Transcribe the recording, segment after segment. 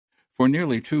For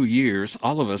nearly 2 years,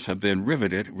 all of us have been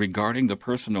riveted regarding the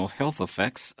personal health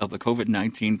effects of the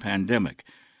COVID-19 pandemic.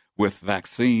 With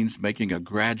vaccines making a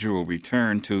gradual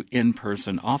return to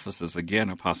in-person offices again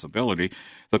a possibility,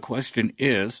 the question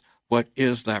is, what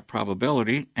is that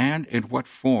probability and in what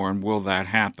form will that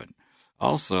happen?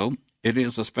 Also, it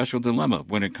is a special dilemma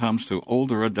when it comes to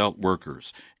older adult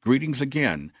workers. Greetings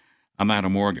again. I'm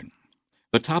Adam Morgan.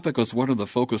 The topic was one of the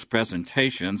focus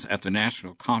presentations at the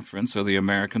National Conference of the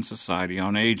American Society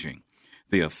on Aging,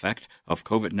 the effect of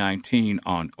COVID-19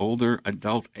 on older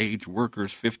adult age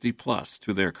workers 50-plus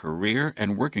to their career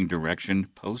and working direction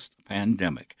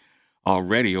post-pandemic.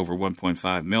 Already over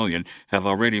 1.5 million have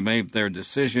already made their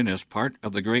decision as part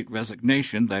of the Great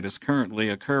Resignation that is currently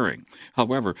occurring.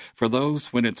 However, for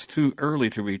those when it's too early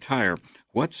to retire,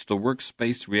 what's the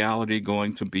workspace reality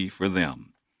going to be for them?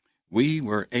 We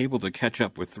were able to catch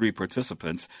up with 3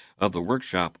 participants of the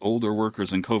workshop, Older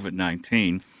Workers and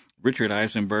COVID-19, Richard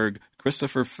Eisenberg,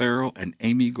 Christopher Farrell, and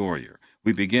Amy Goyer.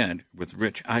 We begin with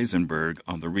Rich Eisenberg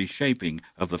on the reshaping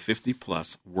of the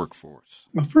 50-plus workforce.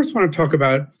 I first want to talk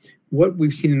about what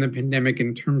we've seen in the pandemic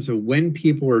in terms of when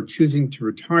people are choosing to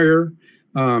retire,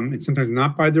 and sometimes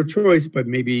not by their choice, but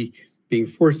maybe being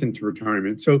forced into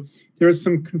retirement. So there are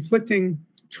some conflicting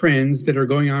trends that are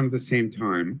going on at the same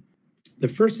time. The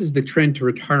first is the trend to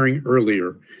retiring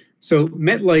earlier. So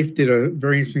MetLife did a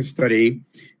very interesting study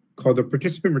called the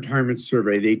Participant Retirement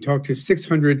Survey. They talked to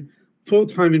 600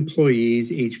 full-time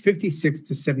employees aged 56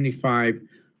 to 75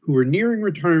 who were nearing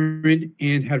retirement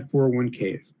and had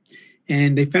 401ks.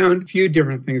 And they found a few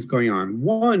different things going on.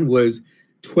 One was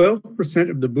 12%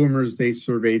 of the boomers they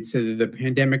surveyed said that the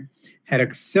pandemic had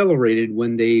accelerated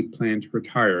when they planned to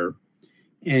retire.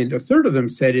 And a third of them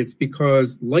said it's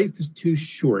because life is too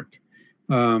short.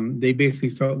 They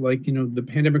basically felt like, the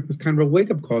pandemic was kind of a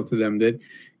wake-up call to them that,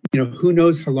 who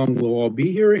knows how long we'll all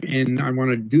be here, and I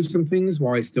want to do some things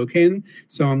while I still can,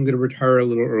 so I'm going to retire a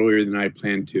little earlier than I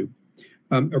planned to.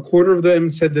 A quarter of them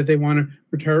said that they want to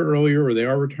retire earlier, or they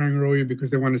are retiring earlier because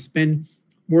they want to spend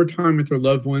more time with their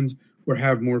loved ones or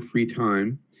have more free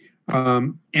time.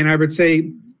 And I would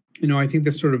say, I think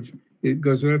this it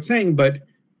goes without saying, but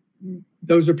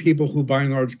those are people who, by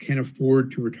and large, can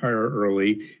afford to retire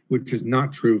early, which is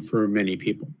not true for many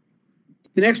people.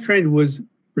 The next trend was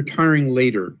retiring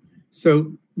later.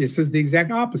 So this is the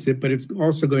exact opposite, but it's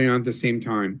also going on at the same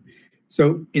time.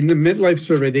 So in the MetLife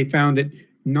survey, they found that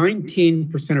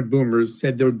 19% of boomers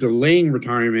said they're delaying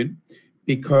retirement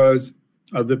because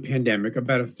of the pandemic.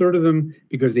 About a third of them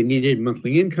because they needed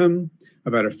monthly income.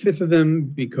 About a fifth of them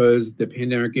because the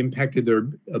pandemic impacted their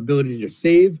ability to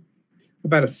save.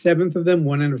 About a seventh of them,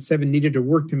 1 out of 7, needed to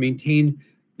work to maintain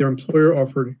their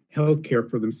employer-offered health care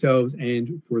for themselves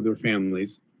and for their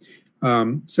families.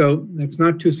 So that's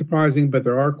not too surprising, but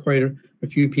there are quite a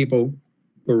few people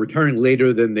who are retiring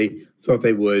later than they thought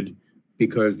they would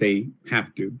because they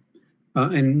have to.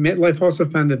 And MetLife also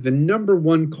found that the number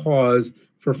one cause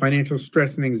for financial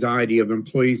stress and anxiety of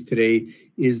employees today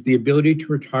is the ability to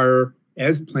retire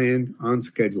as planned on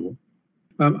schedule.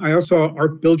 I also saw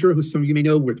Art Bilger, who some of you may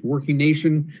know with Working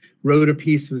Nation, wrote a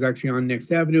piece, was actually on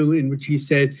Next Avenue, in which he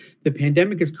said the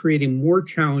pandemic is creating more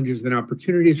challenges than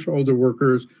opportunities for older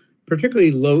workers, particularly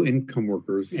low-income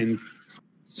workers. And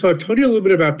so I've told you a little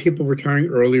bit about people retiring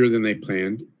earlier than they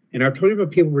planned, and I've told you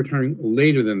about people retiring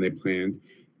later than they planned.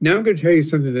 Now I'm going to tell you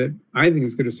something that I think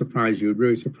is going to surprise you. It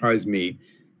really surprised me.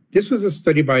 This was a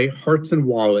study by Hearts and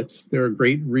Wallets. They're a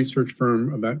great research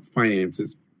firm about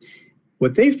finances.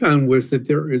 What they found was that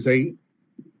there is a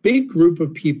big group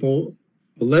of people,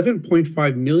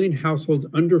 11.5 million households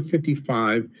under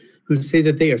 55, who say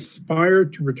that they aspire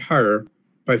to retire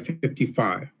by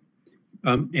 55.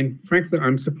 And frankly,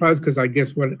 I'm surprised because I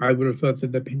guess what I would have thought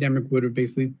that the pandemic would have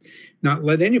basically not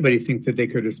let anybody think that they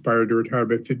could aspire to retire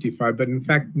by 55. But in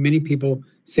fact, many people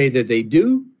say that they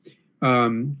do.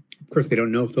 Of course, they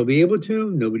don't know if they'll be able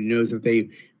to. Nobody knows if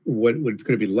what it's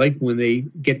going to be like when they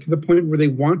get to the point where they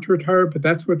want to retire, but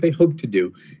that's what they hope to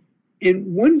do.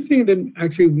 And one thing that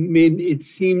actually made it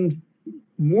seem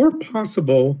more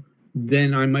possible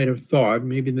than I might have thought,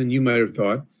 maybe than you might have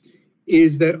thought,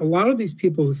 is that a lot of these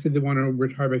people who say they want to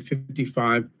retire by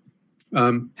 55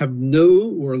 have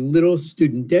no or little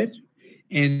student debt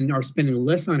and are spending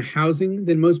less on housing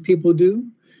than most people do.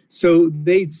 So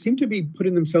they seem to be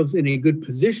putting themselves in a good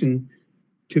position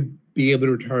to be able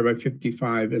to retire by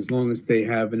 55 as long as they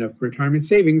have enough retirement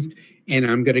savings. And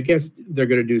I'm going to guess they're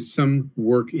going to do some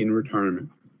work in retirement.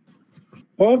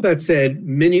 All of that said,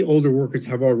 many older workers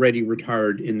have already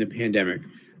retired in the pandemic.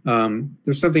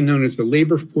 There's something known as the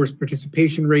labor force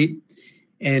participation rate.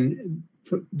 And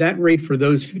that rate for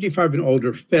those 55 and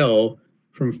older fell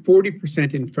from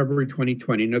 40% in February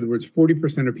 2020. In other words,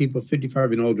 40% of people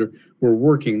 55 and older were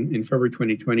working in February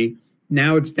 2020.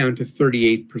 Now it's down to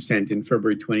 38% in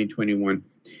February 2021.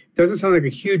 Doesn't sound like a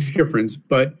huge difference,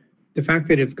 but the fact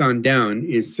that it's gone down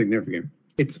is significant.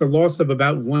 It's the loss of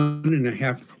about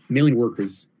 1.5 million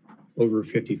workers over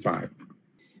 55.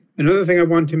 Another thing I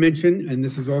wanted to mention, and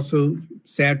this is also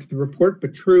sad to the report,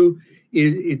 but true,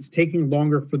 is it's taking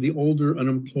longer for the older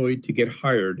unemployed to get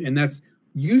hired. And that's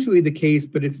usually the case,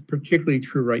 but it's particularly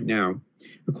true right now.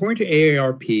 According to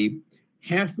AARP,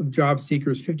 half of job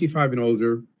seekers 55 and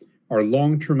older are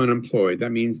long-term unemployed.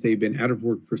 That means they've been out of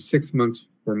work for 6 months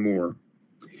or more.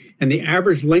 And the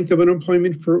average length of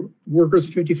unemployment for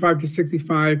workers 55 to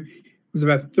 65 was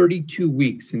about 32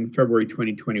 weeks in February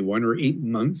 2021, or 8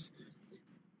 months.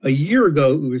 A year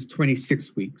ago, it was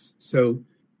 26 weeks. So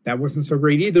that wasn't so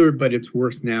great either, but it's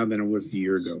worse now than it was a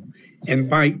year ago. And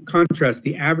by contrast,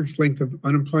 the average length of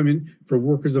unemployment for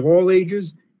workers of all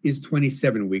ages is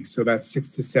 27 weeks, so that's 6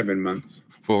 to 7 months.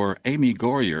 For Amy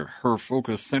Goyer, her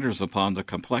focus centers upon the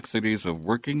complexities of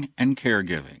working and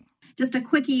caregiving. Just a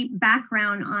quickie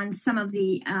background on some of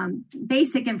the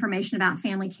basic information about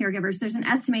family caregivers. There's an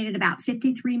estimated about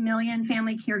 53 million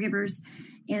family caregivers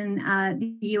in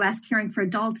the U.S. caring for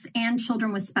adults and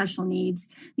children with special needs.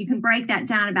 You can break that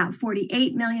down. About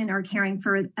 48 million are caring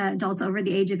for adults over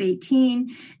the age of 18,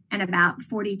 and about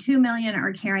 42 million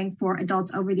are caring for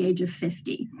adults over the age of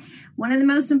 50. One of the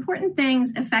most important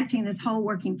things affecting this whole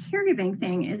working caregiving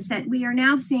thing is that we are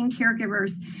now seeing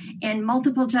caregivers in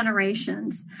multiple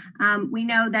generations. We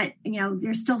know that,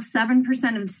 there's still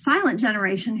 7% of the silent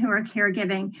generation who are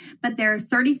caregiving, but there are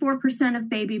 34% of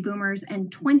baby boomers and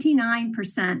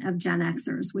 29% of Gen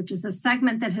Xers, which is a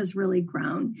segment that has really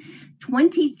grown.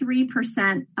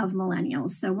 23% of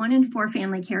millennials, so 1 in 4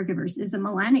 family caregivers is a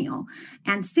millennial,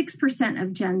 and 6%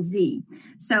 of Gen Z.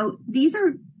 So these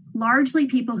are largely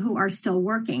people who are still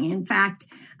working. In fact,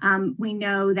 we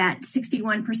know that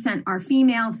 61% are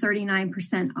female,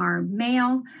 39% are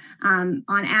male. On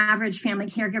average, family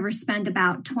caregivers spend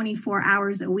about 24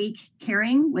 hours a week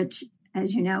caring, which,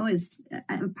 as you know, is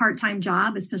a part-time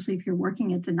job, especially if you're working.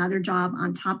 It's another job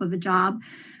on top of a job.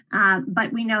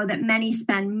 But we know that many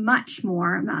spend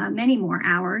many more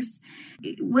hours.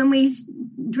 When we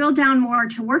drill down more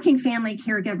to working family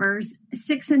caregivers,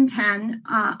 6 in 10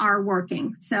 are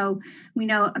working. So we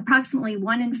know approximately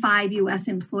 1 in 5 U.S.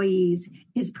 employees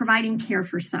is providing care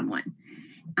for someone.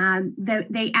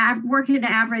 They work at an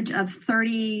average of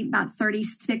about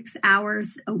 36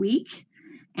 hours a week.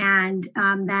 And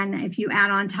then if you add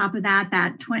on top of that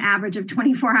average of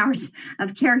 24 hours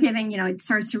of caregiving, it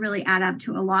starts to really add up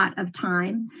to a lot of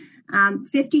time.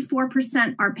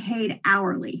 54% are paid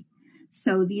hourly.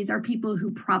 So these are people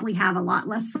who probably have a lot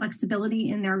less flexibility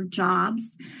in their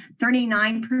jobs.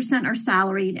 39% are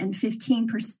salaried and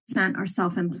 15% are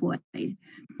self-employed.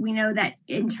 We know that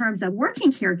in terms of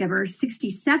working caregivers,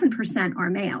 67% are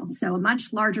male. So a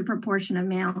much larger proportion of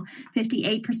male,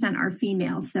 58% are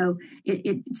female. So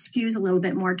it skews a little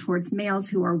bit more towards males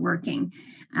who are working.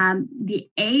 The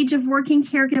age of working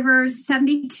caregivers,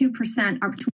 72% are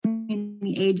between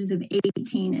the ages of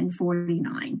 18 and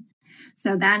 49.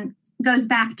 So then goes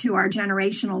back to our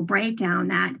generational breakdown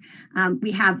that we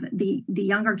have the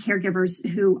younger caregivers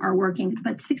who are working,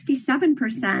 but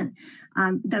 67%,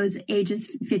 those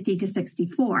ages 50 to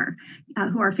 64,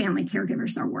 who are family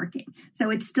caregivers are working. So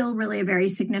it's still really a very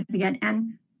significant,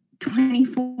 and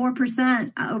 24%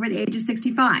 over the age of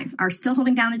 65 are still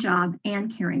holding down a job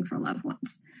and caring for loved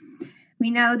ones. We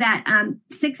know that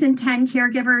 6 in 10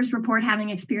 caregivers report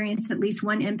having experienced at least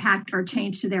one impact or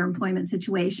change to their employment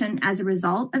situation as a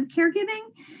result of caregiving,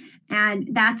 and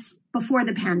that's before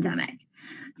the pandemic.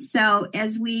 So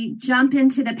as we jump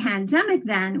into the pandemic,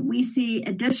 then we see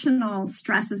additional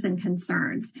stresses and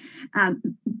concerns.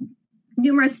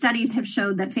 Numerous studies have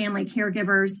showed that family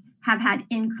caregivers have had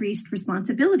increased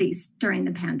responsibilities during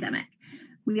the pandemic.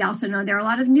 We also know there are a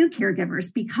lot of new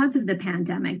caregivers because of the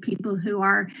pandemic, people who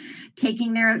are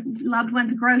taking their loved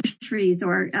ones' groceries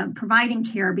or providing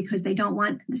care because they don't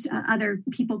want other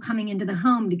people coming into the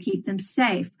home to keep them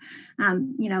safe.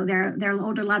 Their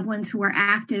older loved ones who are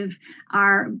active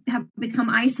have become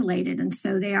isolated, and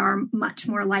so they are much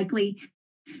more likely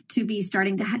to be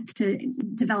starting to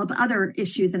develop other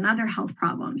issues and other health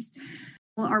problems.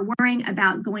 Are worrying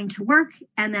about going to work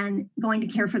and then going to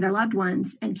care for their loved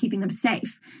ones and keeping them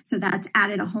safe. So that's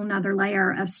added a whole nother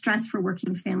layer of stress for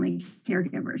working family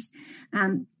caregivers.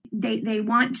 They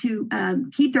want to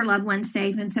keep their loved ones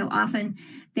safe, and so often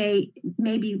they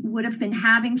maybe would have been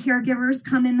having caregivers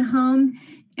come in the home,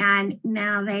 And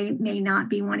now they may not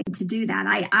be wanting to do that.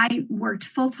 I worked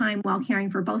full-time while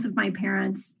caring for both of my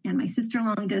parents and my sister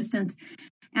long distance.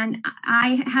 And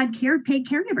I had paid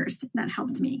caregivers that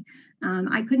helped me.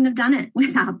 I couldn't have done it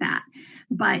without that.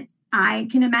 But I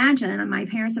can imagine, and my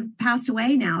parents have passed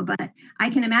away now, but I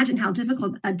can imagine how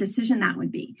difficult a decision that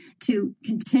would be to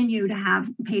continue to have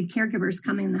paid caregivers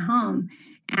come in the home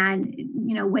and,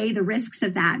 weigh the risks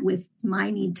of that with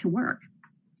my need to work.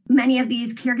 Many of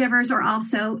these caregivers are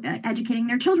also educating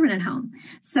their children at home.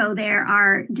 So they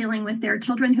are dealing with their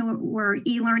children who were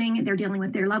e-learning, they're dealing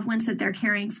with their loved ones that they're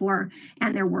caring for,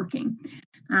 and they're working.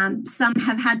 Some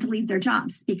have had to leave their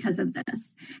jobs because of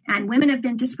this. And women have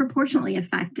been disproportionately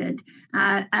affected.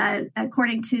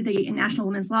 According to the National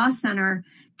Women's Law Center,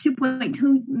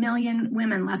 2.2 million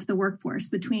women left the workforce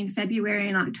between February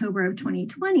and October of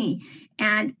 2020.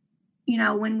 And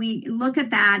when we look at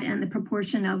that and the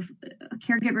proportion of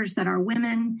caregivers that are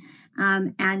women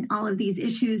and all of these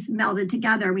issues melded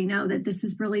together, we know that this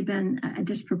has really been a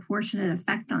disproportionate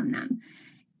effect on them.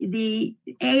 The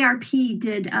AARP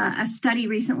did a study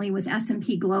recently with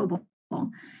S&P Global,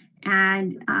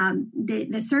 and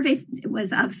the survey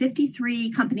was of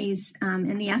 53 companies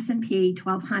in the S&P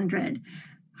 1200.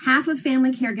 Half of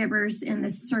family caregivers in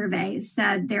this survey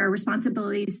said their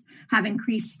responsibilities have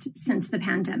increased since the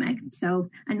pandemic.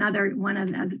 So another one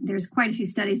of there's quite a few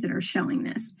studies that are showing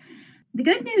this. The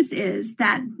good news is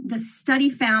that the study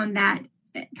found that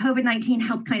COVID-19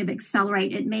 helped kind of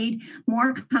accelerate. It made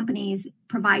more companies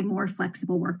provide more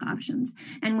flexible work options.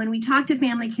 And when we talk to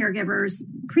family caregivers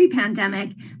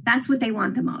pre-pandemic, that's what they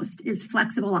want the most, is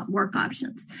flexible work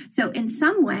options. So in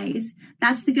some ways,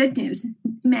 that's the good news.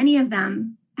 Many of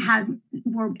them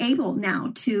were able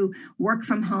now to work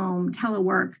from home,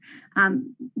 telework,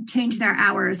 change their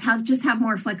hours, have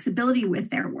more flexibility with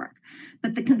their work.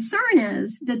 But the concern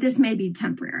is that this may be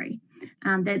temporary,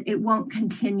 that it won't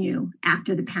continue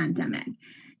after the pandemic.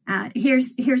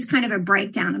 Here's kind of a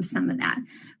breakdown of some of that.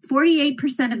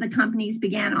 48% of the companies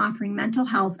began offering mental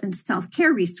health and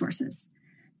self-care resources.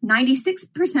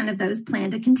 96% of those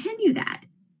plan to continue that.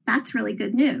 That's really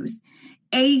good news.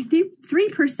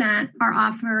 83% are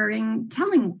offering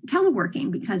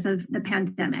teleworking because of the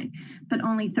pandemic, but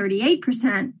only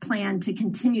 38% plan to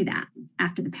continue that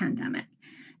after the pandemic.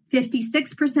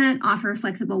 56% offer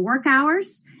flexible work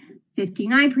hours.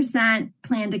 59%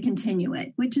 plan to continue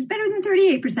it, which is better than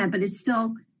 38%, but it's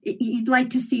still, you'd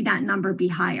like to see that number be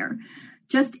higher.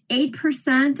 Just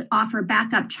 8% offer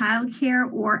backup childcare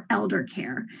or elder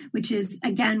care, which is,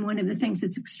 again, one of the things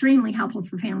that's extremely helpful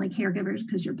for family caregivers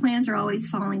because your plans are always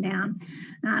falling down.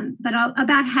 But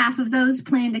about half of those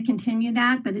plan to continue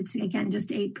that, but it's, again, just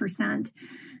 8%.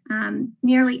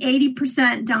 Nearly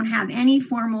 80% don't have any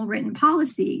formal written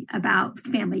policy about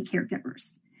family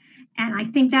caregivers. And I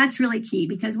think that's really key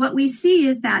because what we see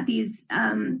is that these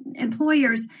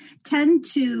employers tend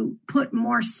to put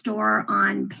more store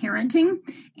on parenting,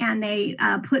 and they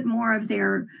put more of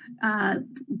their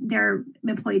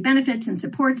employee benefits and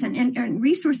supports and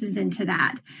resources into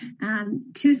that.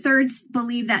 2/3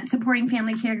 believe that supporting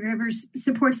family caregivers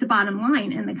supports the bottom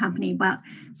line in the company, but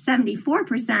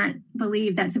 74%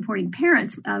 believe that supporting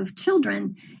parents of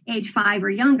children age 5 or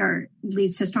younger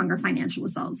leads to stronger financial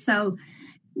results. So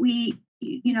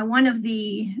one of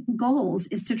the goals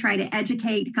is to try to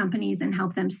educate companies and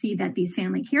help them see that these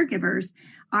family caregivers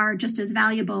are just as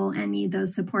valuable and need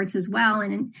those supports as well.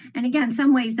 And again, in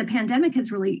some ways, the pandemic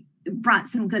has really brought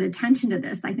some good attention to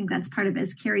this. I think that's part of,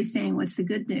 as Carrie's saying, what's the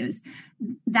good news?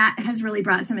 That has really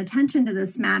brought some attention to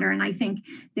this matter. And I think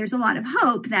there's a lot of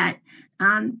hope that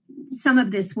some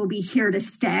of this will be here to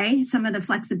stay. Some of the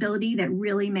flexibility that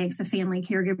really makes a family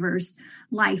caregiver's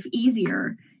life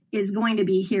easier is going to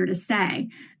be here to stay.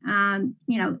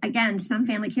 Again, some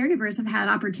family caregivers have had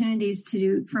opportunities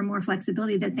for more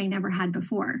flexibility that they never had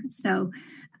before. So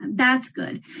that's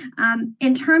good.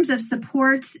 In terms of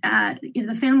supports,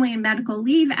 the Family and Medical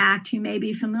Leave Act, you may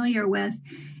be familiar with,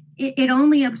 it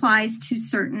only applies to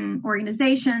certain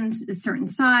organizations, a certain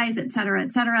size, et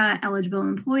cetera, eligible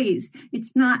employees.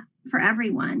 It's not for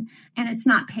everyone, and it's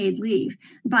not paid leave.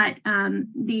 But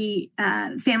the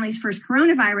Families First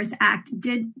Coronavirus Act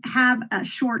did have a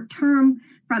short term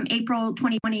from April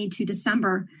 2020 to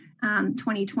December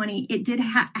 2020. It did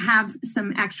have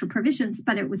some extra provisions,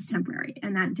 but it was temporary,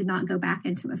 and that did not go back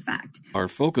into effect. Our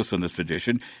focus on this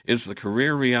edition is the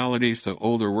career realities to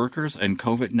older workers and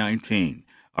COVID-19.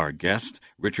 Our guests,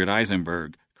 Richard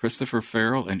Eisenberg, Christopher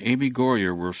Farrell, and Amy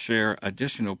Goyer will share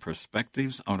additional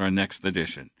perspectives on our next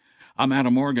edition. I'm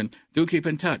Adam Morgan. Do keep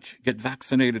in touch. Get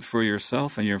vaccinated for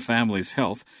yourself and your family's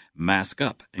health. Mask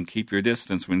up and keep your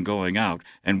distance when going out.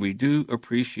 And we do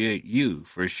appreciate you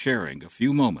for sharing a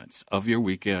few moments of your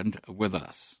weekend with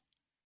us.